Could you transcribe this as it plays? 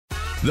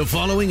The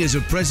following is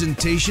a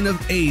presentation of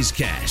A's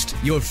Cast,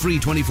 your free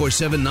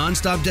 24/7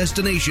 nonstop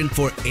destination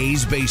for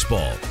A's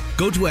baseball.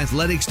 Go to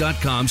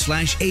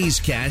athletics.com/A's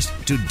Cast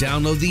to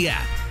download the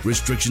app.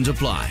 Restrictions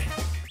apply.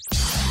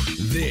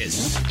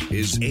 This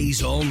is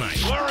A's All Night.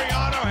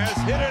 Laureano has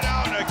hit it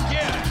out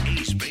again.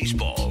 A's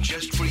baseball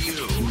just for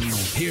you.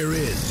 Here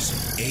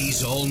is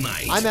A's All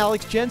Night. I'm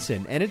Alex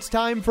Jensen, and it's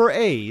time for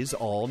A's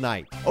All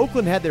Night.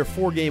 Oakland had their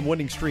 4-game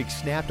winning streak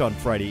snapped on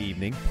Friday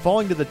evening,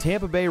 falling to the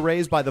Tampa Bay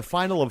Rays by the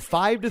final of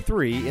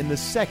 5-3 in the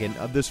second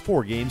of this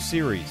 4-game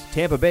series.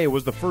 Tampa Bay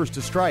was the first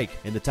to strike.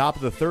 In the top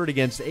of the third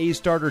against A's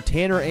starter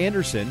Tanner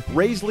Anderson,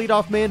 Rays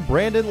leadoff man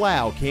Brandon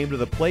Lau came to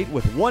the plate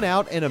with one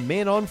out and a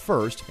man on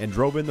first and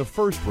drove in the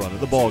first run of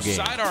the ballgame.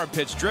 Sidearm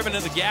pitch driven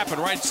in the gap in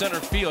right center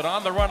field.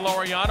 On the run,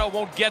 Laureano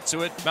won't get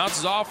to it.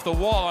 Bounces off the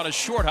wall on a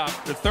short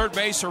hop to third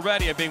base.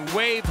 Heredia being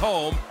waved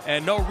home,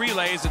 and no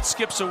relays. It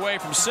skips away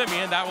from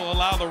Simeon. That will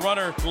allow the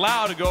runner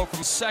Lau to go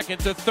from second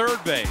to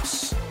third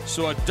base.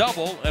 So a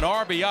double, an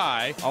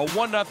RBI, a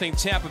 1-0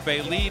 Tampa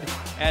Bay lead,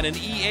 and an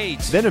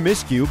E8. Then a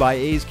miscue by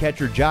A's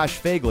catcher Josh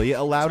Phegley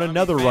allowed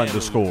another run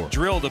to score.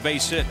 Drilled a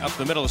base hit up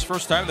the middle his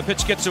first time. The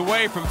pitch gets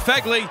away from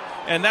Phegley,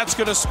 and that's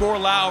going to score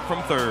Lau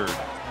from third.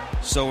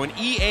 So an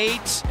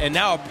E8 and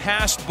now a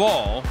passed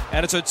ball,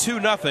 and it's a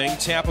 2-0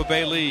 Tampa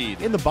Bay lead.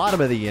 In the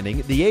bottom of the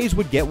inning, the A's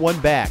would get one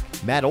back.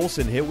 Matt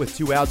Olson hit with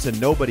 2 outs and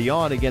nobody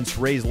on against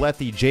Rays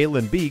lefty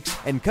Jalen Beeks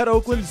and cut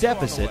Oakland's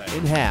deficit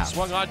in half.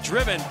 Swung on,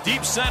 driven,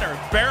 deep center,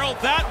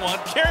 barreled that one.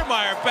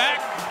 Kiermaier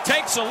back,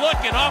 takes a look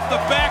and off the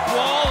back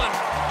wall and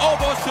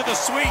almost to the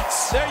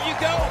sweets. There you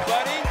go,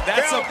 buddy.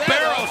 That's a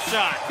barrel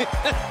shot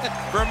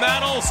for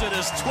Matt Olson,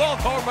 his 12th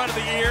home run of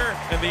the year,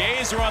 and the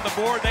A's are on the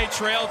board. They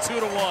trail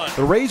 2-1.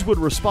 The Rays would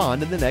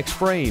respond in the next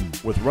frame.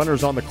 With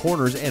runners on the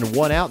corners and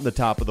one out in the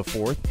top of the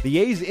fourth, the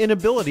A's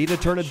inability to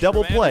turn a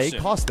double play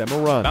cost them a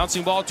run.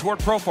 Bouncing ball toward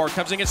Profar,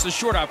 comes against the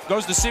shortstop,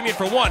 goes to Simeon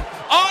for one.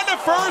 On to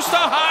first, a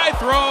high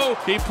throw.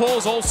 He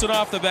pulls Olson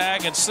off the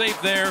bag, and safe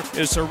there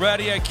is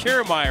Heredia.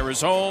 Kiermaier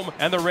is home,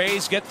 and the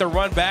Rays get the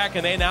run back,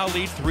 and they now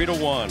lead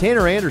 3-1.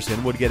 Tanner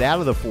Anderson would get out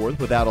of the fourth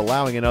without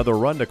allowing another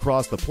run to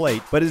cross the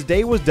plate, but his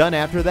day was done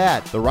after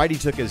that. The righty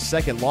took his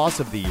second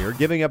loss of the year,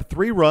 giving up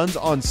 3 runs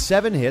on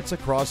 7 hits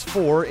across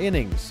 4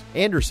 innings.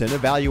 Anderson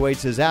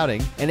evaluates his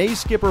outing, and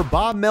A's skipper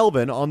Bob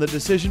Melvin on the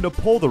decision to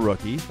pull the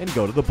rookie and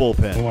go to the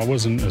bullpen. Well, I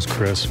wasn't as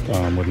crisp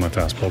with my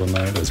fastball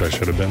tonight as I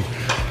should have been.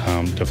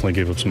 Definitely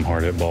gave up some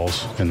hard hit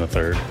balls in the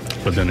third.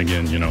 But then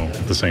again,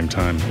 at the same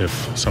time, if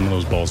some of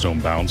those balls don't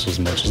bounce as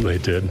much as they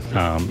did,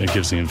 it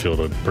gives the infield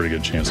a pretty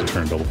good chance to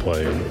turn double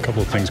play. And a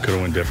couple of things could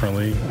have went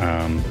differently,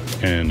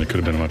 and it could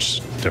have been a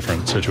much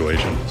different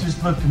situation. It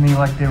just looked to me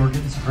like they were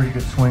getting some pretty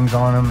good swings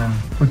on them, and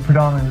with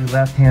predominantly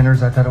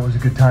left-handers, I thought it was a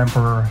good time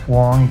for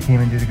Wong. He came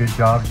and did a good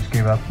job, just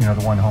gave up, the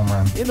 1 home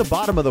run. In the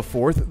bottom of the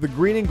fourth, the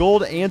green and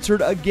gold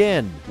answered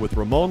again, with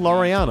Ramon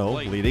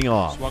Laureano leading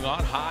off. Swung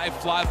on, high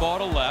fly ball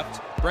to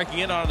left. Breaking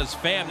in on his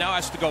Pham, now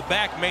has to go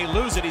back, may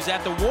lose it. He's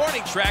at the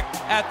warning track,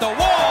 at the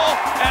wall,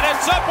 and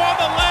it's up on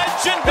the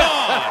ledge and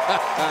gone.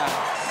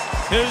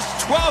 His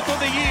 12th of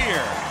the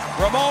year.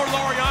 Ramon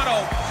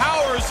Laureano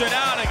powers it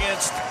out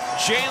against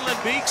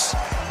Jalen Beeks,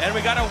 and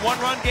we got a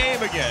 1-run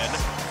game again.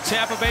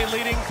 Tampa Bay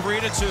leading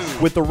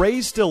 3-2. With the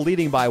Rays still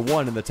leading by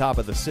 1 in the top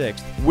of the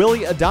 6th,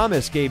 Willie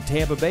Adames gave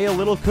Tampa Bay a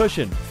little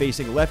cushion,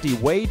 facing lefty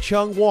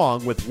Wei-Chung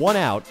Wong with 1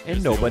 out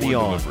and nobody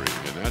on. Delivery.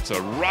 And that's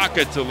a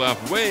rocket to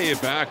left, way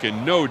back,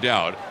 and no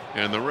doubt.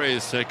 And the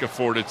Rays take a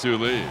 4-2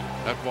 lead.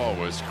 That ball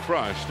was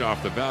crushed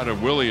off the bat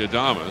of Willie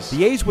Adames.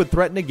 The A's would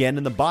threaten again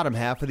in the bottom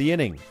half of the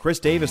inning. Chris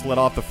Davis led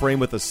off the frame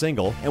with a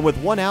single, and with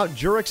 1 out,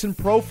 Jurickson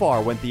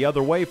Profar went the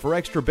other way for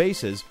extra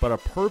bases, but a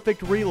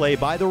perfect relay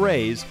by the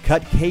Rays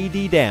cut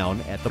KD down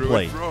at the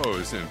plate.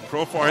 Throws, and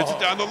Profar hits it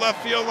down the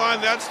left field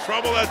line. That's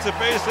trouble. That's a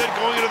base hit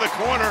going into the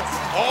corner,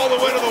 all the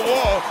way to the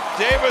wall.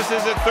 Davis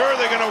is at third.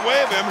 They're going to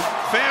wave him.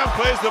 Pham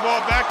plays the ball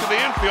back to the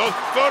infield.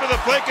 Go to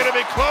the plate. Going to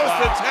be close.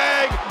 The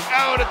tag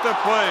out at the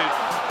plate.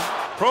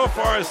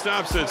 Profar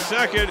stops at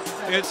second.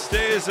 It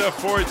stays a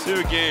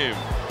 4-2 game.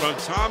 From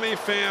Tommy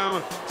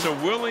Pham to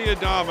Willie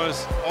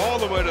Adames, all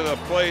the way to the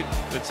plate.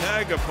 The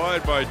tag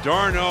applied by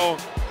Darno,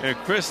 and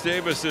Chris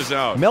Davis is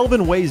out.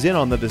 Melvin weighs in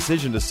on the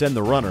decision to send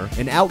the runner,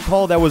 an out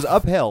call that was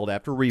upheld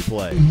after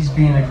replay. He's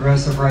being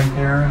aggressive right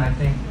there, and I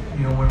think,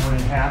 when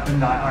it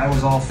happened, I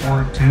was all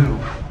for it too.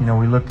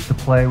 We looked at the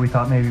play. We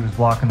thought maybe he was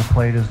blocking the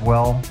plate as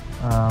well.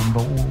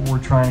 But we're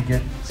trying to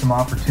get some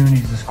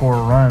opportunities to score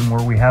a run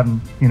where we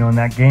haven't, in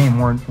that game,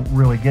 weren't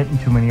really getting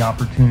too many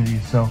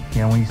opportunities. So,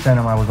 when he sent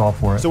him, I was all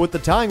for it. So with the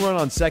tying run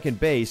on second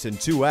base and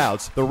 2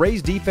 outs, the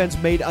Rays defense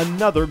made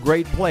another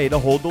great play to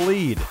hold the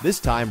lead, this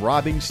time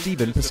robbing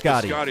Stephen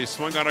Piscotty. Piscotty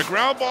swung on a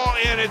ground ball,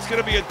 and it's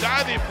going to be a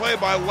diving play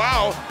by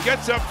Lau.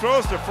 Gets up,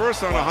 throws to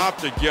first on a hop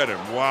to get him.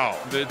 Wow.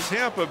 The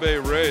Tampa Bay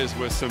Rays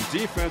with some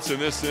defense in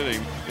this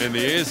inning, and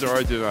the A's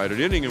are denied. An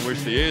inning in which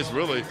the A's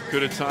really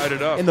could have tied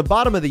it up. In the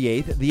bottom of the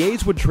 8th, the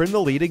A's would trim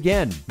the lead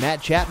again.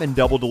 Matt Chapman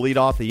doubled to lead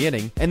off the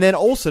inning, and then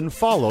Olson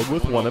followed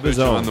with one of his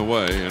own. On the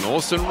way, and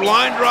Olson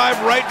line drive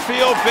right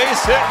field,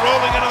 base hit,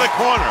 rolling into the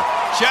corner.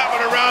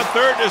 Chapman around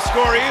third to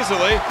score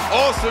easily.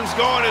 Olsen's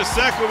going to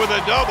second with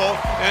a double,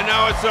 and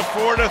now it's a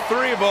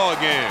 4-3 ball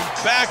game.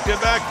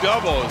 Back-to-back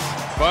doubles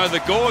by the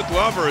Gold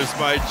Glovers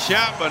by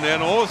Chapman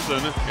and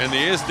Olsen, and the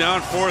A's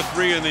down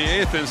 4-3 in the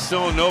eighth and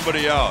still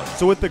nobody out.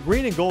 So with the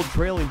green and gold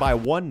trailing by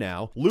 1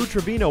 now, Lou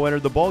Trevino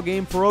entered the ball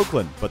game for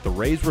Oakland, but the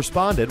Rays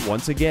responded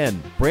once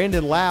again.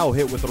 Brandon Lau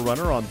hit with a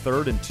runner on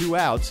third and 2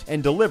 outs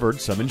and delivered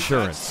some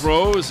insurance.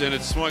 Throws, and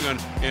it swung on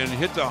and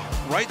hit the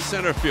right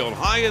center field,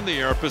 high in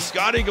the air.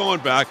 Piscotty going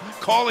back,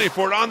 calling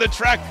for it on the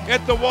track,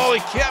 at the wall. He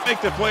can't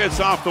make the play, it's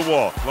off the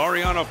wall.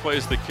 Laureano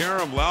plays the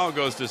carom, Lau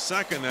goes to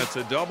second, that's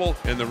a double,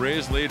 and the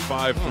Rays lead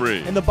 5-3.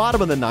 In the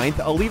bottom of the ninth,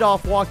 a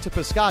leadoff walk to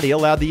Piscotty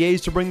allowed the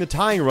A's to bring the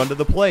tying run to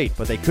the plate,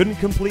 but they couldn't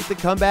complete the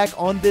comeback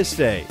on this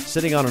day.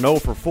 Sitting on an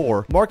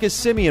 0-for-4, Marcus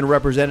Semien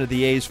represented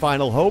the A's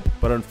final hope,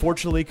 but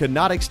unfortunately could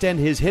not extend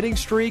his hitting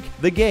streak,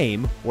 the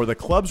game, or the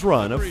club's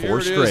run of 4 Here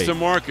it straight. is to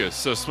Marcus,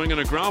 so swinging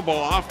a ground ball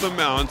off the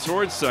mound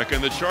towards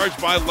second. The charge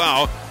by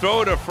Lau,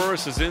 throw to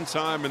first is in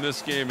time, and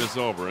this game is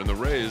over, and the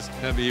Rays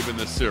have even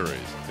the series.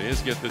 The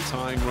A's get the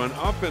tying run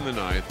up in the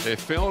ninth. They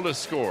fail to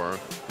score.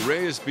 The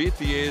Rays beat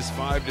the A's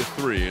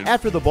 5-3.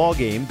 After the ball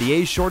game, the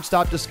A's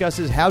shortstop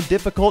discusses how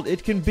difficult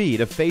it can be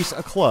to face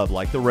a club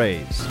like the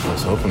Rays. I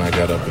was hoping I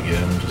got up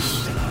again,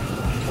 just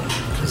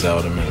because that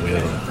would have meant we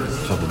had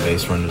a couple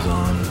base runners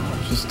on.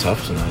 It's just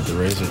tough tonight. The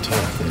Rays are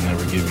tough. They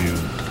never give you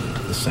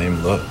the same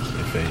look.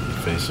 You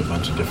face a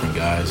bunch of different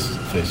guys,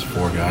 face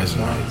 4 guys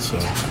tonight, so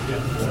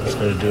we're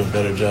going to do a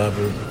better job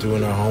of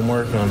doing our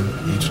homework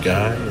on each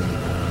guy,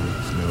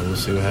 and we'll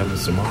see what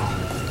happens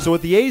tomorrow. So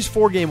with the A's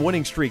 4-game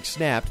winning streak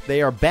snapped,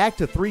 they are back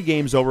to 3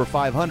 games over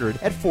 500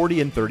 at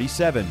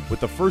 40-37. With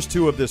the first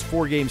 2 of this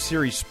 4-game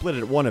series split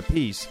at 1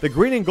 apiece, the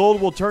Green and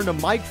Gold will turn to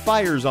Mike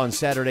Fiers on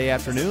Saturday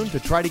afternoon to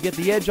try to get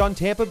the edge on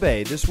Tampa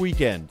Bay this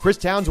weekend. Chris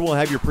Townsend will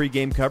have your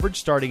pregame coverage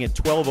starting at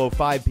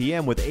 12:05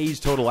 p.m. with A's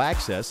Total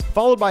Access,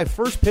 followed by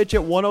first pitch at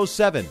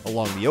 1:07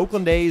 along the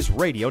Oakland A's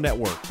radio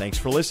network. Thanks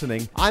for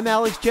listening. I'm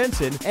Alex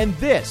Jensen, and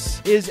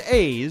this is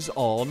A's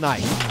All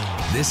Night.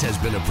 This has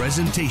been a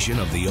presentation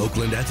of the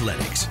Oakland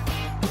Athletics.